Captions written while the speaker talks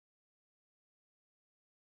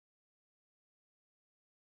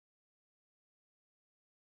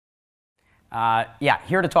Yeah,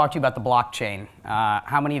 here to talk to you about the blockchain.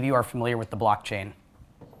 How many of you are familiar with the blockchain?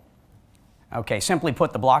 Okay, simply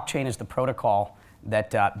put, the blockchain is the protocol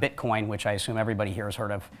that Bitcoin, which I assume everybody here has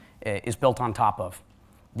heard of, is built on top of.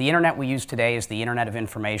 The internet we use today is the internet of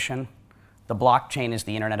information. The blockchain is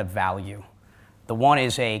the internet of value. The one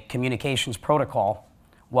is a communications protocol,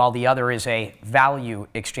 while the other is a value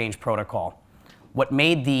exchange protocol. What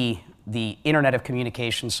made the internet of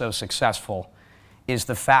communication so successful is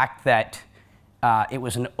the fact that it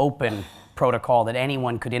was an open protocol that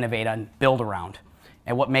anyone could innovate and build around.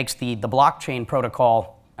 And what makes the blockchain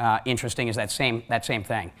protocol interesting is that same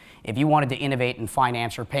thing. If you wanted to innovate in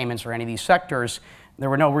finance or payments or any of these sectors, there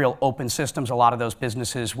were no real open systems. A lot of those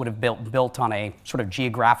businesses would have built on a sort of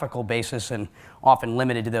geographical basis and often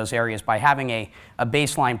limited to those areas. By having a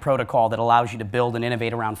baseline protocol that allows you to build and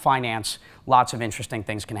innovate around finance, lots of interesting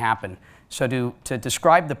things can happen. So to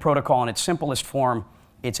describe the protocol in its simplest form,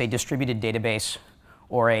 it's a distributed database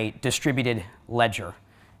or a distributed ledger.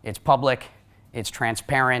 It's public, it's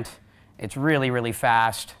transparent, it's really, really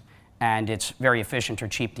fast, and it's very efficient or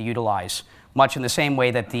cheap to utilize. Much in the same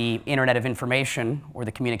way that the Internet of Information or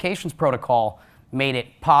the communications protocol made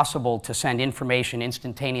it possible to send information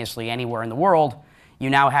instantaneously anywhere in the world, you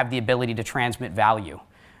now have the ability to transmit value.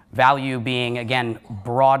 Value being, again,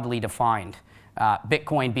 broadly defined.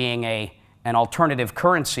 Bitcoin being an alternative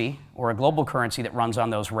currency or a global currency that runs on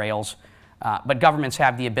those rails, but governments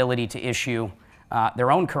have the ability to issue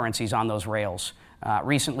their own currencies on those rails.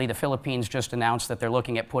 Recently, the Philippines just announced that they're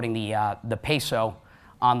looking at putting the peso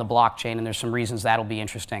on the blockchain, and there's some reasons that'll be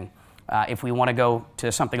interesting. If we want to go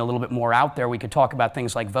to something a little bit more out there, we could talk about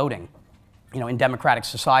things like voting. You know, in democratic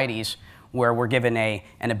societies where we're given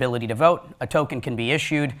an ability to vote, a token can be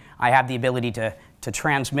issued. I have the ability to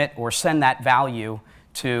transmit or send that value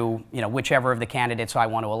to whichever of the candidates I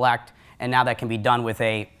want to elect, and now that can be done with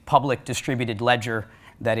a public distributed ledger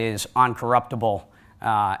that is uncorruptible,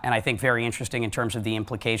 and I think very interesting in terms of the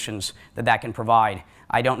implications that can provide.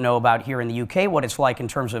 I don't know about here in the UK what it's like in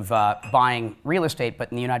terms of buying real estate,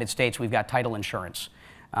 but in the United States we've got title insurance.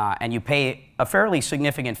 And you pay a fairly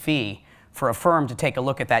significant fee for a firm to take a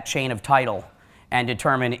look at that chain of title and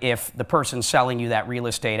determine if the person selling you that real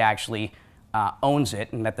estate actually owns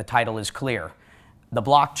it and that the title is clear. The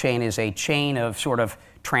blockchain is a chain of sort of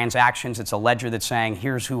transactions. It's a ledger that's saying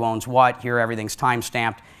here's who owns what, here everything's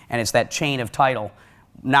time-stamped, and it's that chain of title.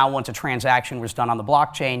 Now once a transaction was done on the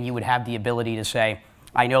blockchain, you would have the ability to say,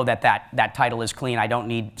 I know that title is clean. I don't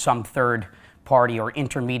need some third party or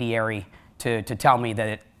intermediary to tell me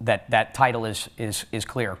that title is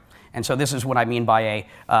clear. And so this is what I mean by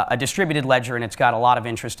a distributed ledger, and it's got a lot of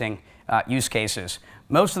interesting use cases.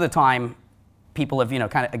 Most of the time, people have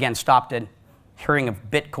kind of, again, stopped at hearing of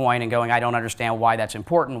Bitcoin and going, I don't understand why that's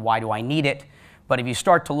important, why do I need it? But if you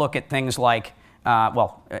start to look at things like,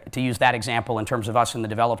 well, to use that example in terms of us in the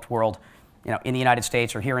developed world, in the United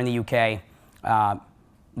States or here in the UK,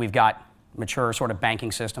 we've got mature sort of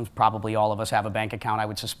banking systems. Probably all of us have a bank account, I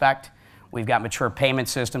would suspect. We've got mature payment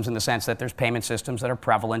systems in the sense that there's payment systems that are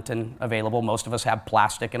prevalent and available. Most of us have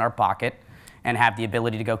plastic in our pocket and have the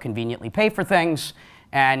ability to go conveniently pay for things.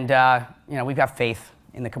 And we've got faith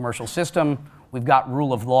in the commercial system. We've got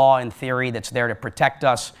rule of law in theory that's there to protect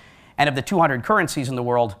us. And of the 200 currencies in the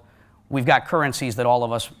world, we've got currencies that all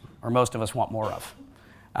of us, or most of us, want more of.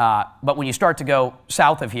 But when you start to go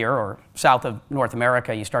south of here, or south of North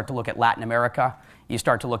America, you start to look at Latin America, you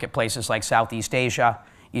start to look at places like Southeast Asia,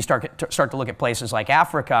 you start to look at places like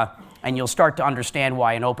Africa, and you'll start to understand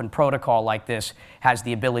why an open protocol like this has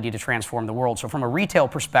the ability to transform the world. So from a retail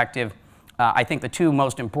perspective, I think the two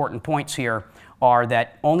most important points here are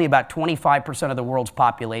that only about 25% of the world's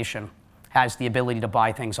population has the ability to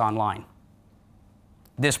buy things online.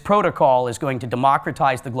 This protocol is going to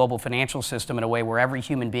democratize the global financial system in a way where every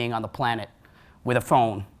human being on the planet with a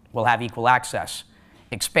phone will have equal access,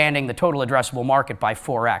 expanding the total addressable market by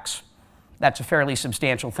 4x. That's a fairly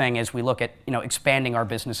substantial thing as we look at expanding our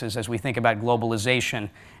businesses, as we think about globalization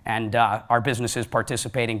and our businesses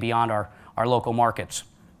participating beyond our local markets.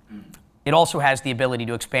 It also has the ability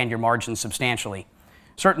to expand your margins substantially,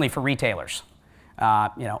 certainly for retailers.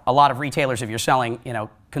 A lot of retailers, if you're selling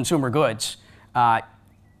consumer goods,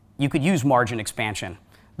 you could use margin expansion.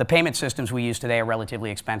 The payment systems we use today are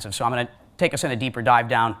relatively expensive, so I'm going to take us in a deeper dive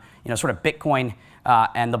down, sort of Bitcoin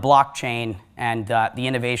and the blockchain and the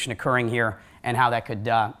innovation occurring here and how that could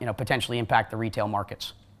potentially impact the retail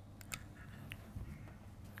markets.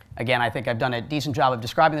 Again, I think I've done a decent job of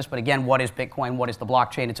describing this, but again, what is Bitcoin? What is the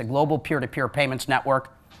blockchain? It's a global peer-to-peer payments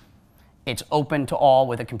network. It's open to all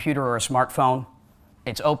with a computer or a smartphone.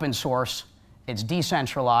 It's open source. It's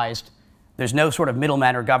decentralized. There's no sort of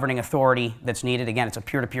middleman or governing authority that's needed. Again, it's a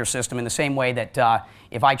peer-to-peer system in the same way that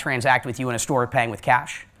if I transact with you in a store paying with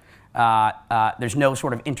cash, there's no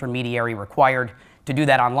sort of intermediary required. To do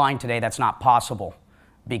that online today, that's not possible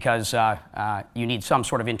because you need some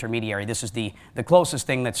sort of intermediary. This is the closest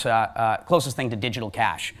thing that's closest thing to digital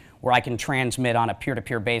cash, where I can transmit on a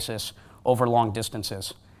peer-to-peer basis over long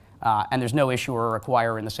distances. And there's no issuer or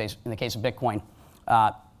acquirer in the case of Bitcoin.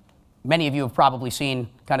 Many of you have probably seen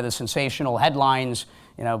kind of the sensational headlines,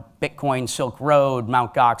 you know, Bitcoin, Silk Road,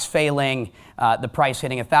 Mt. Gox failing, the price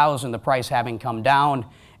hitting 1,000, the price having come down.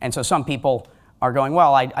 And so some people are going,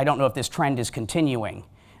 well, I don't know if this trend is continuing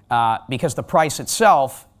because the price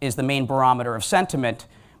itself is the main barometer of sentiment.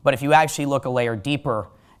 But if you actually look a layer deeper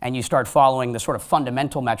and you start following the sort of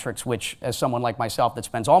fundamental metrics, which as someone like myself that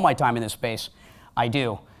spends all my time in this space, I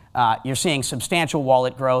do, you're seeing substantial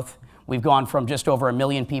wallet growth. We've gone from just over 1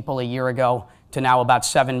 million people a year ago to now about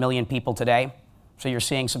 7 million people today. So you're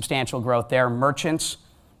seeing substantial growth there. Merchants,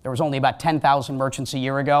 there was only about 10,000 merchants a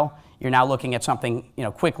year ago. You're now looking at something, you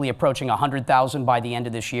know, quickly approaching 100,000 by the end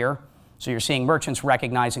of this year. So you're seeing merchants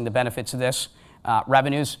recognizing the benefits of this.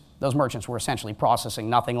 Revenues, those merchants were essentially processing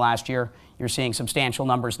nothing last year. You're seeing substantial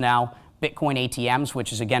numbers now. Bitcoin ATMs,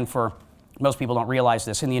 which is again for, most people don't realize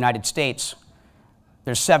this, in the United States,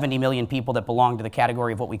 there's 70 million people that belong to the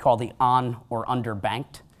category of what we call the on or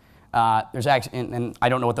underbanked. There's actually, and I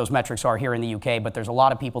don't know what those metrics are here in the UK, but there's a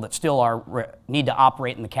lot of people that still need to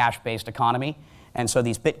operate in the cash-based economy. And so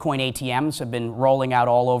these Bitcoin ATMs have been rolling out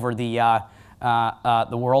all over the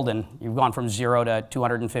world, and you've gone from 0 to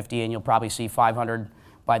 250, and you'll probably see 500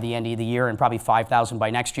 by the end of the year and probably 5,000 by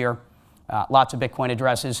next year. Lots of Bitcoin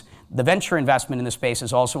addresses. The venture investment in the space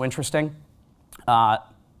is also interesting.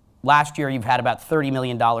 Last year, you've had about $30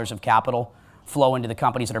 million of capital flow into the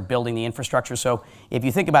companies that are building the infrastructure. So if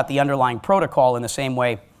you think about the underlying protocol in the same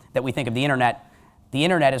way that we think of the internet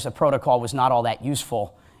as a protocol was not all that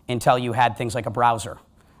useful until you had things like a browser,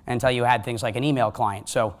 until you had things like an email client.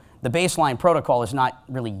 So the baseline protocol is not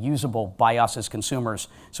really usable by us as consumers.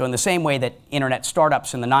 So in the same way that internet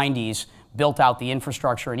startups in the 90s built out the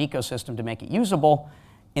infrastructure and ecosystem to make it usable,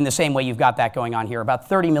 in the same way you've got that going on here. About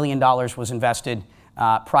 $30 million was invested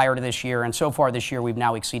prior to this year, and so far this year we've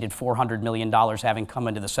now exceeded $400 million having come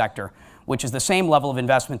into the sector, which is the same level of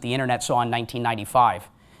investment the internet saw in 1995.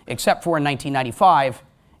 Except for in 1995,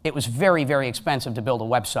 it was very, very expensive to build a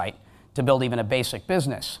website, to build even a basic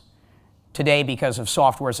business. Today, because of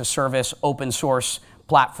software as a service, open source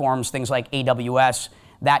platforms, things like AWS,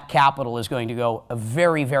 that capital is going to go a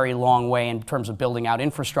very, very long way in terms of building out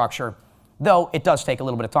infrastructure, though it does take a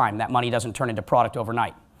little bit of time. That money doesn't turn into product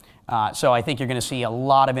overnight. So I think you're going to see a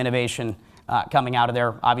lot of innovation coming out of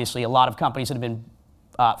there. Obviously, a lot of companies that have been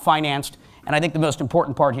financed. And I think the most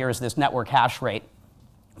important part here is this network hash rate,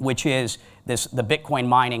 which is the Bitcoin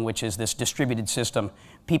mining, which is this distributed system.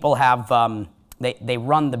 People have, they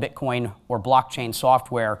run the Bitcoin or blockchain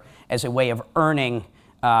software as a way of earning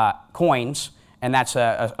coins. And that's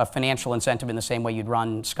a financial incentive in the same way you'd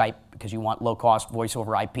run Skype because you want low-cost voice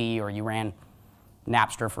over IP, or you ran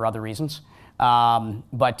Napster for other reasons.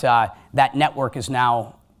 But that network is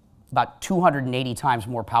now about 280 times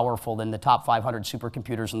more powerful than the top 500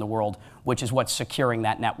 supercomputers in the world, which is what's securing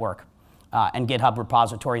that network. And GitHub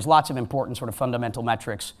repositories, lots of important sort of fundamental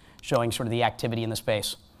metrics showing sort of the activity in the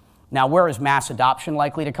space. Now, where is mass adoption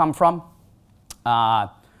likely to come from?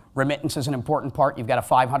 Remittance is an important part. You've got a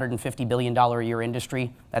 $550 billion a year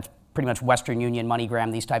industry. That's pretty much Western Union,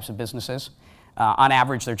 MoneyGram, these types of businesses. On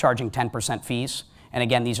average, they're charging 10% fees. And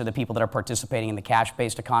again, these are the people that are participating in the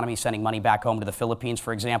cash-based economy, sending money back home to the Philippines,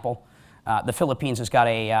 for example. The Philippines has got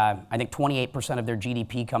I think 28% of their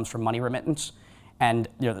GDP comes from money remittance. And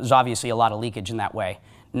there's obviously a lot of leakage in that way.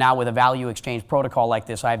 Now with a value exchange protocol like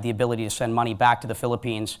this, I have the ability to send money back to the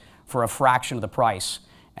Philippines for a fraction of the price.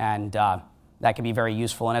 And that can be very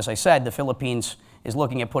useful. And as I said, the Philippines is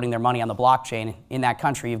looking at putting their money on the blockchain. In that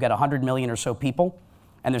country, you've got 100 million or so people,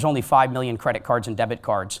 and there's only 5 million credit cards and debit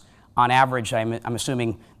cards. On average, I'm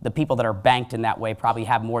assuming the people that are banked in that way probably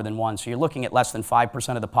have more than one. So you're looking at less than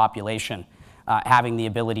 5% of the population having the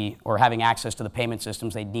ability or having access to the payment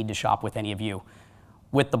systems they'd need to shop with any of you.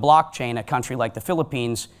 With the blockchain, a country like the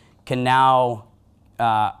Philippines can now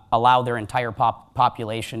allow their entire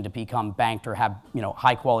population to become banked or have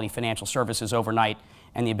high-quality financial services overnight,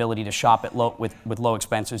 and the ability to shop at with low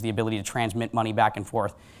expenses, the ability to transmit money back and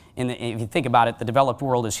forth. If you think about it, the developed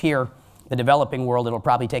world is here. The developing world, it'll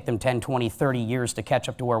probably take them 10, 20, 30 years to catch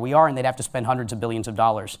up to where we are, and they'd have to spend hundreds of billions of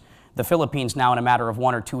dollars. The Philippines now, in a matter of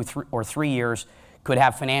 1 or 2 or 3 years, could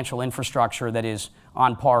have financial infrastructure that is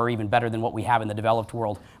on par or even better than what we have in the developed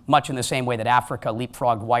world, much in the same way that Africa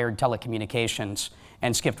leapfrogged wired telecommunications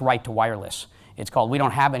and skipped right to wireless. It's called, we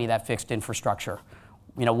don't have any of that fixed infrastructure.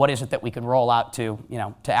 What is it that we could roll out to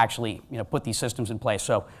actually put these systems in place?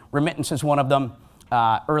 So remittance is one of them.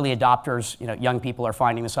 Early adopters, young people are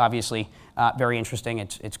finding this obviously very interesting.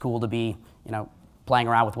 It's cool to be, playing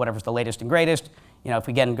around with whatever's the latest and greatest. If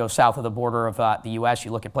we go south of the border of the U.S.,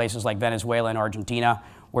 you look at places like Venezuela and Argentina,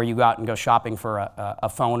 where you go out and go shopping for a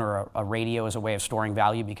phone or a radio as a way of storing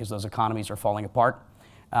value because those economies are falling apart.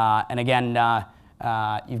 And again,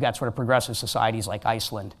 you've got sort of progressive societies like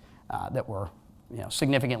Iceland that were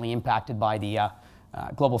significantly impacted by the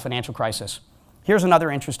global financial crisis. Here's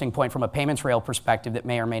another interesting point from a payments rail perspective that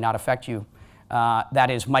may or may not affect you. That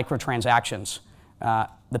is microtransactions.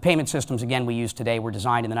 The payment systems, again, we use today were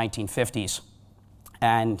designed in the 1950s.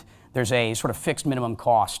 And there's a sort of fixed minimum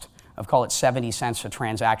cost of, call it 70 cents a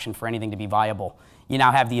transaction for anything to be viable. You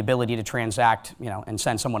now have the ability to transact, and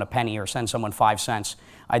send someone a penny or send someone 5 cents.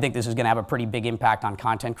 I think this is going to have a pretty big impact on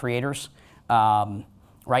content creators.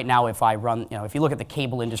 Right now, if I run, if you look at the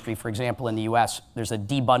cable industry, for example, in the US, there's a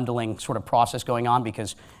debundling sort of process going on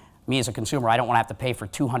because me as a consumer, I don't want to have to pay for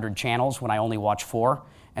 200 channels when I only watch 4.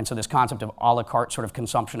 And so this concept of a la carte sort of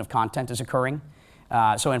consumption of content is occurring.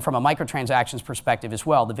 From a microtransactions perspective as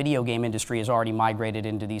well, the video game industry has already migrated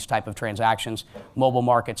into these type of transactions, mobile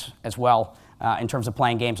markets as well, in terms of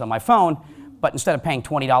playing games on my phone. But instead of paying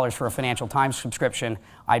 $20 for a Financial Times subscription,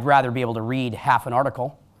 I'd rather be able to read half an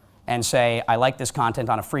article and say, I like this content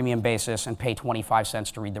on a freemium basis and pay 25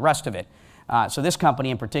 cents to read the rest of it. So this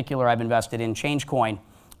company in particular I've invested in, ChangeCoin,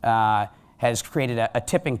 has created a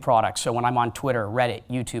tipping product. So when I'm on Twitter, Reddit,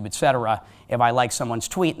 YouTube, etc., if I like someone's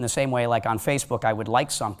tweet in the same way like on Facebook I would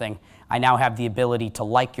like something, I now have the ability to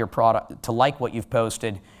like your product, to like what you've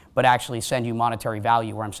posted, but actually send you monetary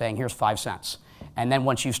value where I'm saying, here's 5 cents. And then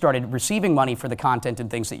once you've started receiving money for the content and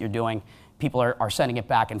things that you're doing, people are sending it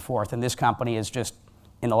back and forth. And this company is just,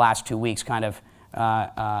 in the last 2 weeks, kind of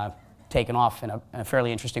taken off in a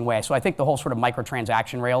fairly interesting way. So I think the whole sort of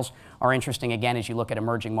microtransaction rails are interesting, again, as you look at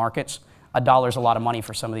emerging markets. $1 is a lot of money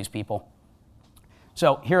for some of these people.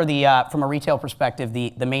 So here are the, from a retail perspective,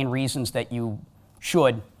 the main reasons that you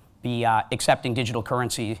should be accepting digital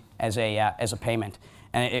currency as a payment.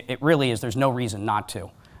 And it really is, there's no reason not to.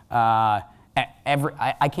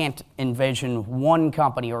 I can't envision one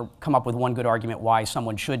company or come up with one good argument why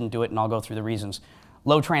someone shouldn't do it, and I'll go through the reasons.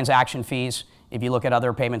 Low transaction fees. If you look at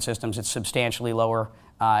other payment systems, it's substantially lower.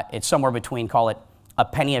 It's somewhere between, call it, a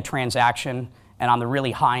penny a transaction, and on the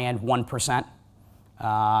really high end, 1%.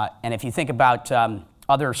 And if you think about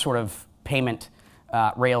other sort of payment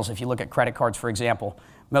rails, if you look at credit cards, for example,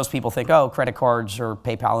 most people think, oh, credit cards or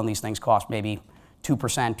PayPal and these things cost maybe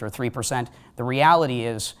 2% or 3%. The reality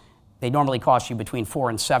is they normally cost you between 4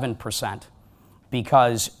 and 7%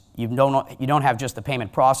 because you don't have just the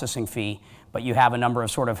payment processing fee, but you have a number of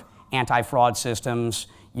sort of anti-fraud systems.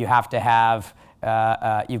 You have to have,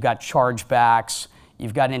 you've got chargebacks.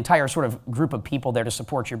 You've got an entire sort of group of people there to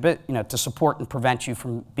support your to support and prevent you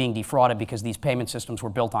from being defrauded because these payment systems were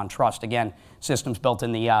built on trust. Again, systems built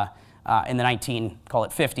in the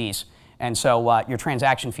 50s. And so your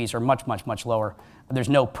transaction fees are much, much, much lower. There's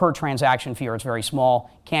no per transaction fee or it's very small.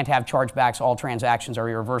 Can't have chargebacks. All transactions are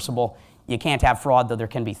irreversible. You can't have fraud, though there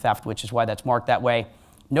can be theft, which is why that's marked that way.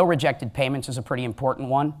 No rejected payments is a pretty important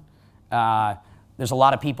one. There's a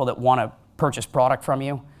lot of people that want to purchase product from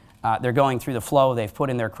you. They're going through the flow, they've put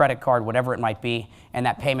in their credit card, whatever it might be, and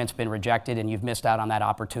that payment's been rejected and you've missed out on that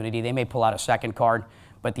opportunity. They may pull out a second card,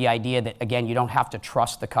 but the idea that, again, you don't have to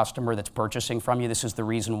trust the customer that's purchasing from you. This is the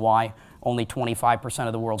reason why only 25%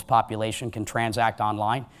 of the world's population can transact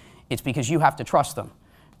online. It's because you have to trust them.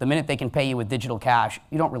 The minute they can pay you with digital cash,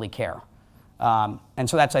 you don't really care. And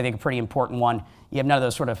so that's, I think, a pretty important one. You have none of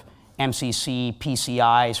those sort of MCC,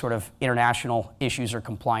 PCI sort of international issues or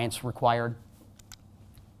compliance required.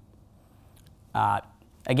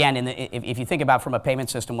 Again, if you think about from a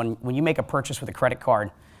payment system, when you make a purchase with a credit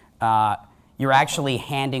card, you're actually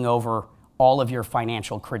handing over all of your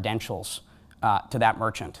financial credentials to that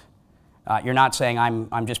merchant. You're not saying,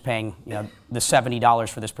 I'm just paying the $70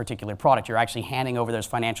 for this particular product. You're actually handing over those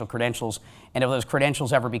financial credentials, and if those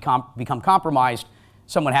credentials ever become compromised,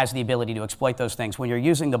 someone has the ability to exploit those things. When you're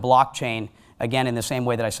using the blockchain, again, in the same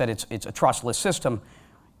way that I said it's a trustless system,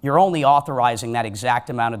 you're only authorizing that exact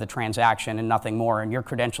amount of the transaction and nothing more, and your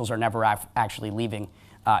credentials are never actually leaving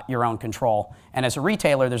your own control. And as a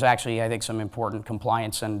retailer, there's actually, I think, some important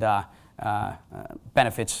compliance and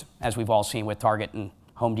benefits, as we've all seen with Target and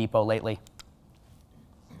Home Depot lately.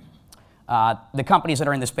 The companies that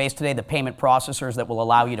are in the space today, the payment processors that will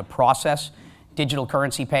allow you to process digital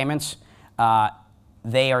currency payments,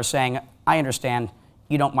 they are saying, I understand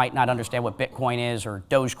you might not understand what Bitcoin is, or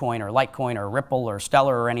Dogecoin, or Litecoin, or Ripple, or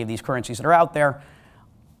Stellar, or any of these currencies that are out there.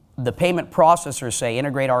 The payment processors say,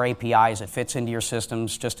 integrate our APIs. It fits into your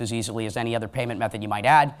systems just as easily as any other payment method you might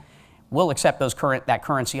add. We'll accept that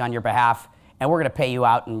currency on your behalf, and we're going to pay you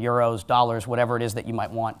out in euros, dollars, whatever it is that you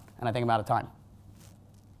might want. And I think I'm out of time.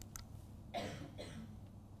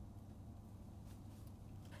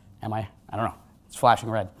 Am I? I don't know. It's flashing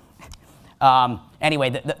red. Anyway,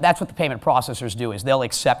 that's what the payment processors do, is they'll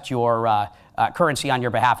accept your currency on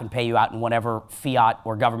your behalf and pay you out in whatever fiat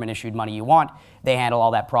or government-issued money you want. They handle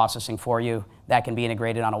all that processing for you. That can be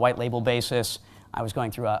integrated on a white label basis. I was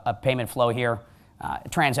going through a payment flow here. A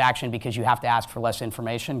transaction, because you have to ask for less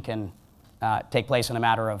information, can take place in a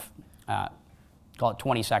matter of, call it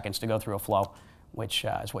 20 seconds to go through a flow, which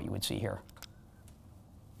is what you would see here.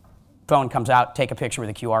 Phone comes out, take a picture with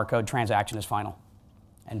a QR code, transaction is final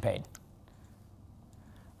and paid.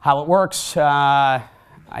 How it works, I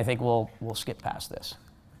think we'll skip past this.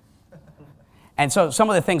 And so some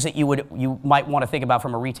of the things that you might want to think about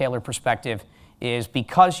from a retailer perspective is,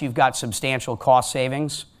 because you've got substantial cost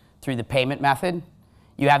savings through the payment method,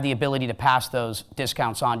 you have the ability to pass those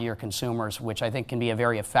discounts on to your consumers, which I think can be a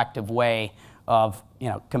very effective way of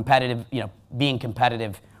being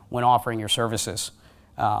competitive when offering your services.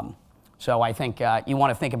 So I think you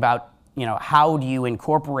want to think about how do you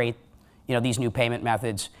incorporate these new payment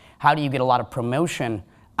methods? How do you get a lot of promotion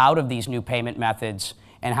out of these new payment methods?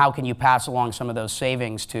 And how can you pass along some of those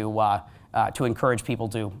savings to encourage people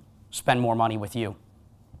to spend more money with you?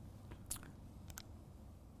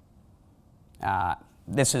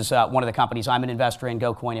 This is one of the companies I'm an investor in,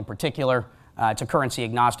 GoCoin in particular. It's a currency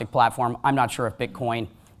agnostic platform. I'm not sure if Bitcoin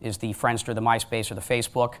is the Friendster, the MySpace, or the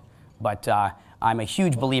Facebook, but I'm a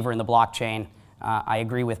huge believer in the blockchain. I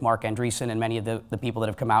agree with Mark Andreessen and many of the people that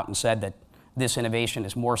have come out and said that this innovation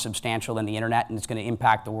is more substantial than the internet, and it's going to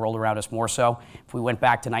impact the world around us more so. If we went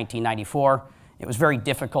back to 1994, it was very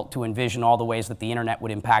difficult to envision all the ways that the internet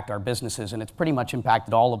would impact our businesses, and it's pretty much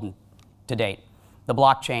impacted all of them to date. The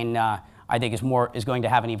blockchain, I think, is going to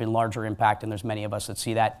have an even larger impact, and there's many of us that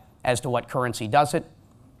see that. As to what currency does it,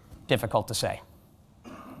 difficult to say.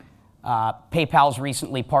 PayPal's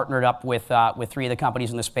recently partnered up with 3 of the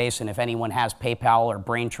companies in the space, and if anyone has PayPal or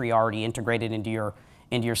Braintree already integrated into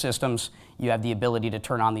your systems, you have the ability to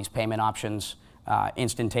turn on these payment options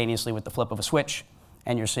instantaneously with the flip of a switch.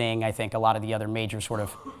 And you're seeing, I think, a lot of the other major sort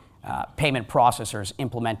of payment processors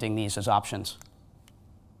implementing these as options.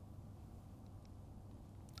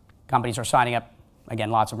 Companies are signing up, again,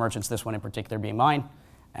 lots of merchants, this one in particular being mine.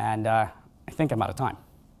 And I think I'm out of time.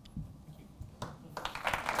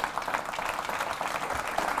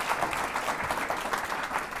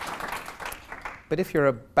 But if you're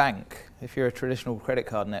a bank, if you're a traditional credit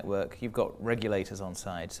card network, you've got regulators on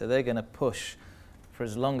side. So they're going to push for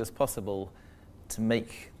as long as possible to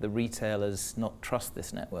make the retailers not trust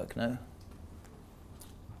this network, no?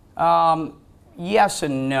 Yes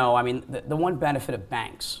and no. I mean, the one benefit of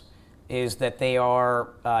banks is that they are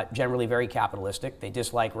generally very capitalistic. They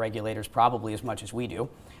dislike regulators probably as much as we do.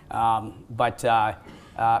 But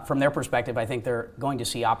from their perspective, I think they're going to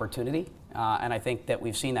see opportunity. And I think that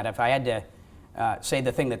we've seen that. If I had to say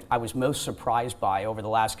the thing that I was most surprised by over the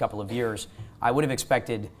last couple of years, I would have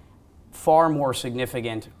expected far more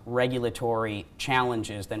significant regulatory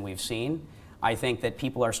challenges than we've seen. I think that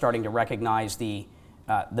people are starting to recognize the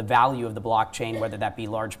value of the blockchain, whether that be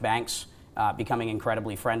large banks becoming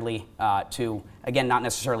incredibly friendly to, again, not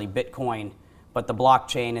necessarily Bitcoin, but the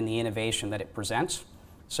blockchain and the innovation that it presents.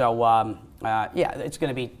 So yeah, it's going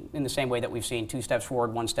to be in the same way that we've seen 2 steps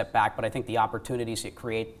forward, 1 step back, but I think the opportunities it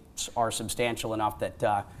creates are substantial enough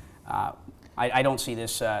that I don't see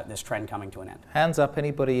this trend coming to an end. Hands up,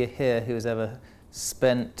 anybody here who has ever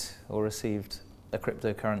spent or received a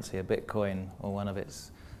cryptocurrency, a Bitcoin, or one of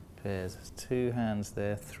its peers? 2 hands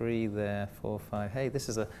there, 3 there, 4, 5. Hey, this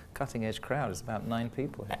is a cutting-edge crowd. It's about 9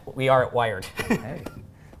 people here. We are at Wired. Hey.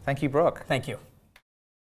 Thank you, Brock. Thank you.